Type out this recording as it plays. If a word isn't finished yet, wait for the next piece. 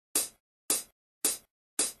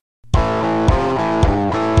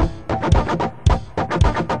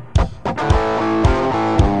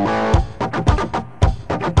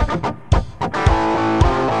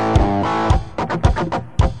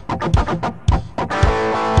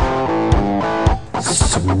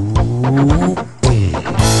Time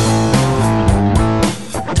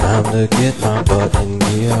to get my butt in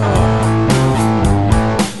gear.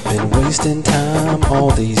 Been wasting time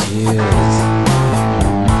all these years.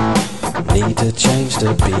 Need to change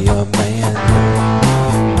to be a man.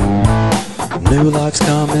 New life's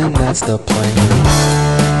coming, that's the plan.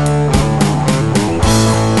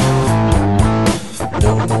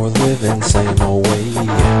 No more living same old way.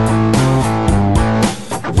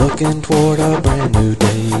 Looking toward a brand new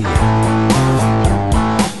day.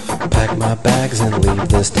 Pack my bags and leave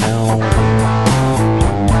this town.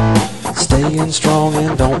 Staying strong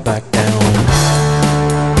and don't back down.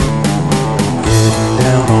 Getting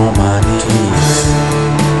down on my knees.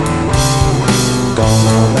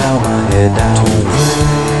 Gonna bow my head down.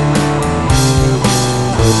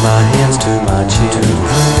 Put my hands to my chin.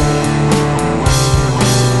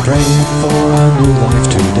 Praying for a new life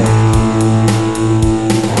today.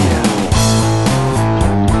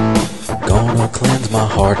 Gonna cleanse my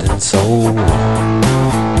heart and soul.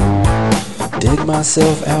 Dig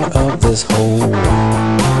myself out of this hole.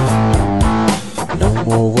 No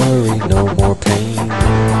more worry, no more pain.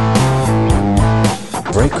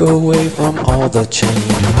 Break away from all the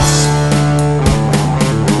chains.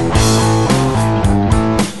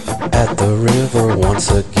 At the river once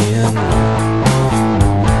again,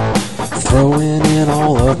 throwing in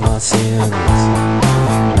all of my sins.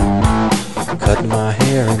 Cut my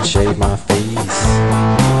hair and shave my face.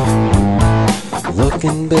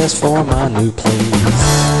 Looking best for my new place.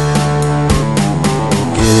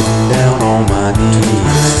 Getting down on my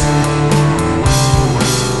knees.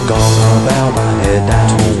 Gonna bow my head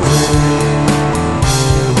down.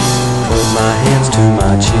 Put my hands to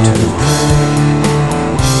my chin.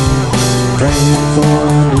 Praying for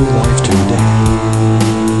a new life today.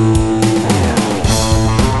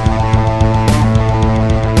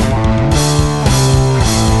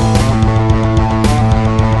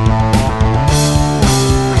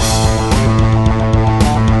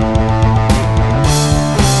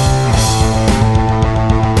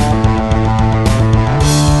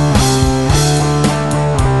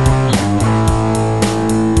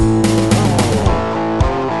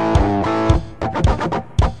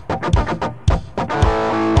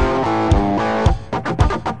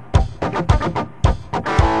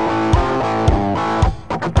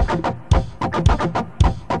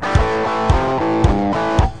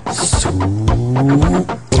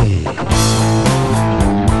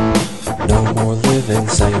 No more living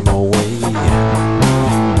same old way.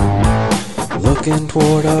 Looking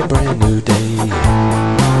toward a brand new day.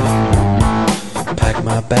 Pack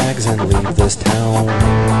my bags and leave this town.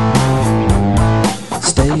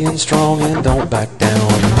 Staying strong and don't back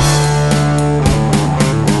down.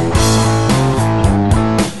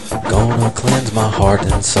 Gonna cleanse my heart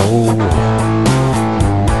and soul.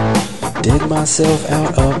 Dig myself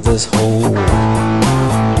out of this hole.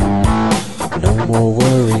 No more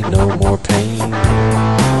worry, no more pain.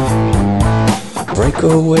 Break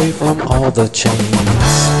away from all the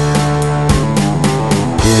chains.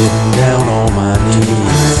 Getting down on my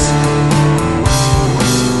knees.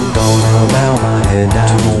 Gonna bow my head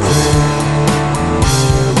down.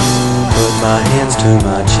 Put my hands to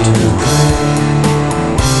my chin.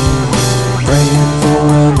 Praying for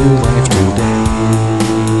a new life today.